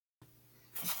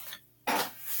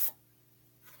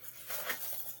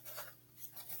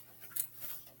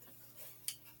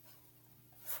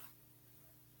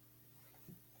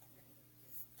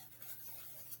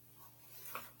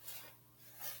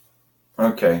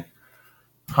Okay.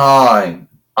 Hi,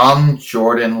 I'm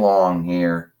Jordan Long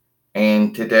here,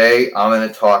 and today I'm going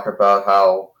to talk about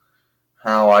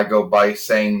how I go by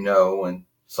saying no and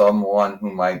someone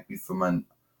who might be from an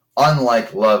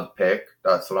unlike love pick.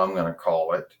 That's what I'm going to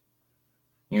call it.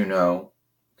 You know.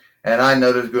 And I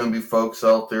know there's going to be folks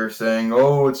out there saying,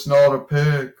 "Oh, it's not a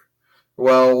pick."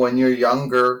 Well, when you're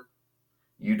younger,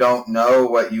 you don't know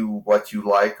what you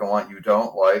like and what you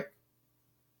don't like.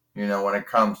 When it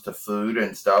comes to food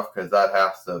and stuff,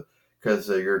 because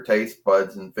your taste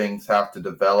buds and things have to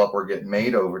develop or get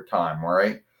made over time,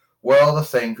 right? Well, the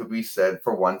same could be said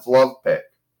for one's love pick.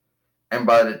 And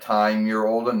by the time you're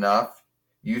old enough,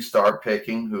 you start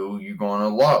picking who you're going to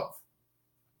love.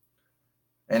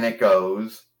 And it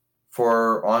goes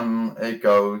for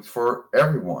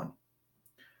everyone.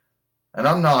 And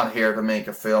I'm not here to make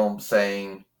a film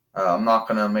saying, I'm not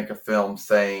going to make a film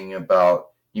saying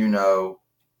about,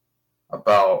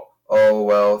 oh,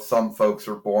 well, some folks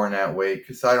are born that way,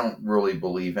 because I don't really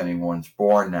believe anyone's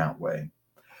born that way.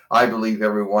 I believe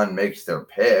everyone makes their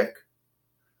pick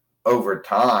over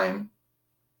time,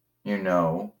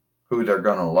 who they're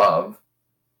going to love.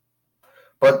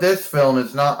 But this film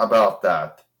is not about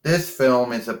that. This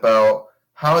film is about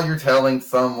how you're telling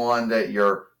someone that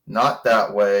you're not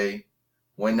that way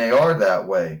when they are that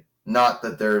way. Not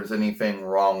that there's anything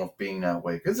wrong with being that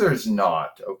way, because there's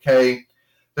not, okay?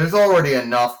 There's already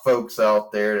enough folks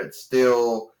out there that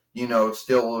still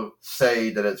say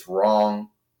that it's wrong,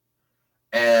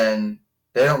 and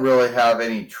they don't really have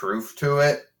any truth to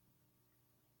it.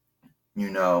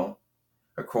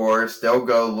 Of course, they'll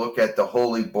go look at the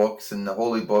holy books, and the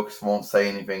holy books won't say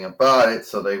anything about it,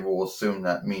 so they will assume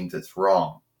that means it's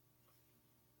wrong.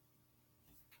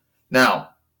 Now,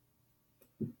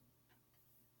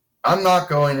 I'm not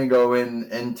going to go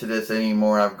into this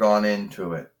anymore. I've gone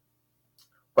into it.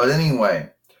 But anyway,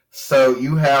 so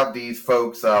you have these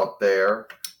folks out there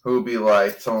who'll be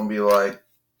like, someone be like,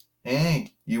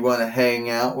 "Hey, you want to hang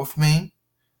out with me?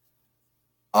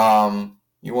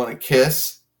 You want to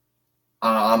kiss?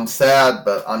 I'm sad,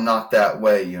 but I'm not that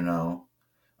way,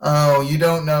 Oh, you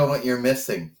don't know what you're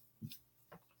missing.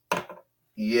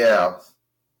 Yeah,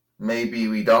 maybe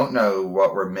we don't know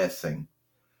what we're missing.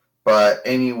 But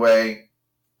anyway,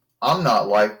 I'm not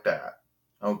like that.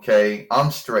 Okay?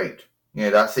 I'm straight.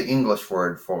 That's the English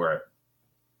word for it.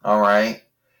 Alright?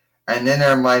 And then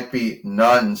there might be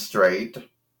non-straight.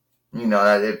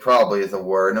 It probably is a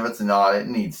word. And if it's not, it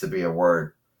needs to be a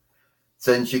word.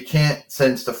 Since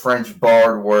the French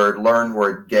learned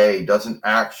word gay doesn't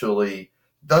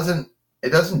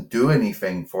do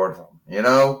anything for them,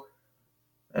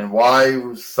 And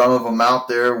why some of them out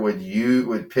there would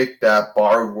pick that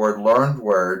learned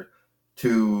word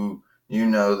to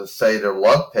say their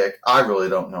love pick, I really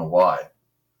don't know why.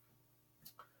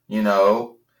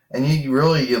 And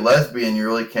you lesbian, you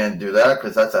really can't do that,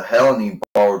 because that's a Hellenic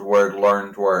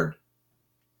learned word.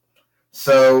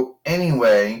 So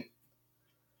anyway,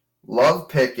 love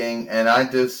picking, and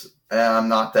I'm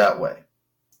not that way.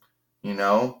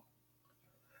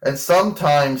 And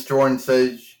sometimes Jordan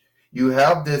says you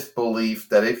have this belief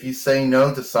that if you say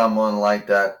no to someone like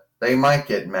that, they might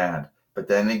get mad. But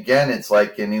then again, it's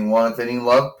like any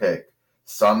love pick.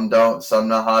 Some don't. Some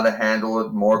know how to handle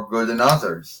it more good than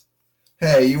others.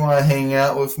 Hey, you want to hang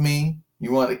out with me?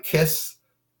 You want to kiss?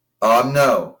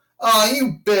 No. Aw,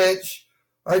 you bitch.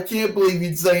 I can't believe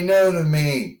you'd say no to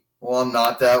me. Well, I'm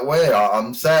not that way.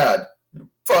 I'm sad.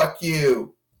 Fuck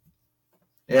you.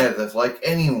 Yeah, that's like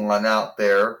anyone out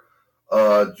there.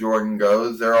 Jordan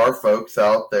goes, there are folks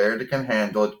out there that can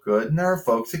handle it good, and there are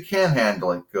folks that can't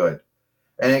handle it good.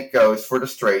 And it goes for the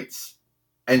straights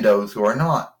and those who are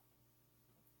not.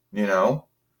 Now,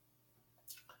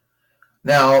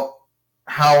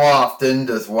 how often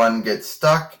does one get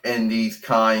stuck in these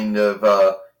kind of,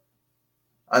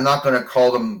 I'm not going to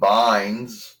call them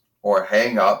binds or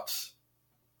hang-ups,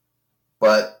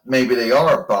 but maybe they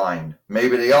are a bind.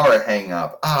 Maybe they are a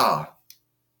hang-up.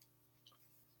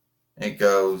 It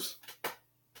goes,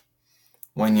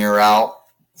 when you're out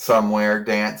somewhere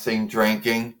dancing,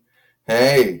 drinking,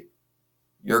 hey,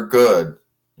 you're good.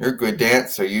 You're a good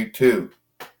dancer, you too.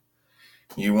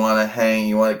 You want to hang,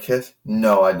 you want to kiss?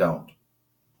 No, I don't.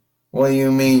 What do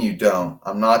you mean you don't?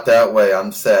 I'm not that way.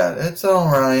 I'm sad. It's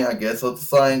alright. I guess I'll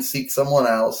try and seek someone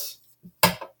else.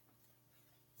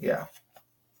 Yeah.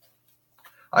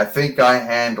 I think I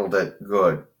handled it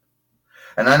good.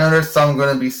 And I know there's going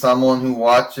to be someone who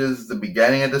watches the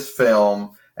beginning of this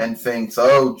film and thinks,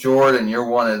 oh, Jordan, you're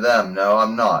one of them. No,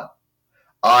 I'm not.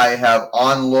 I have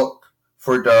on look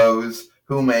for those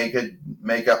who make an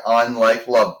unlike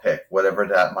love pick, whatever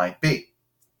that might be.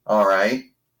 Alright?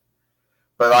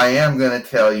 But I am going to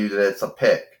tell you that it's a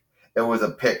pick. It was a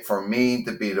pick for me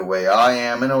to be the way I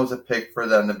am, and it was a pick for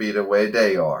them to be the way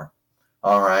they are.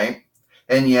 All right?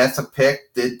 And yes, a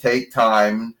pick did take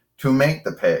time to make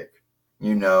the pick,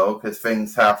 because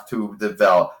things have to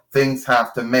develop. Things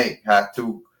have to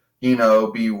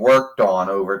be worked on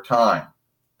over time.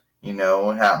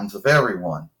 It happens with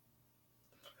everyone.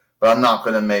 But I'm not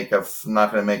going to make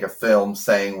a film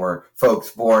saying were folks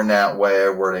born that way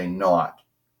or were they not.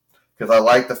 Because I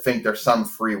like to think there's some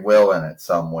free will in it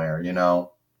somewhere,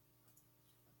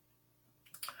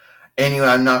 Anyway,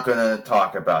 I'm not going to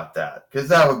talk about that because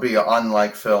that would be an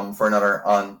unlike film for another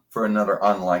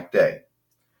unlike day.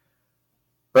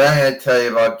 But I'm going to tell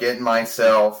you about getting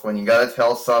myself when you got to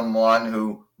tell someone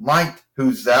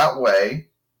who's that way,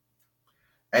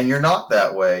 and you're not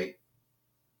that way.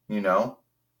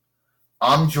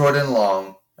 I'm Jordan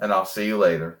Long, and I'll see you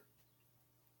later.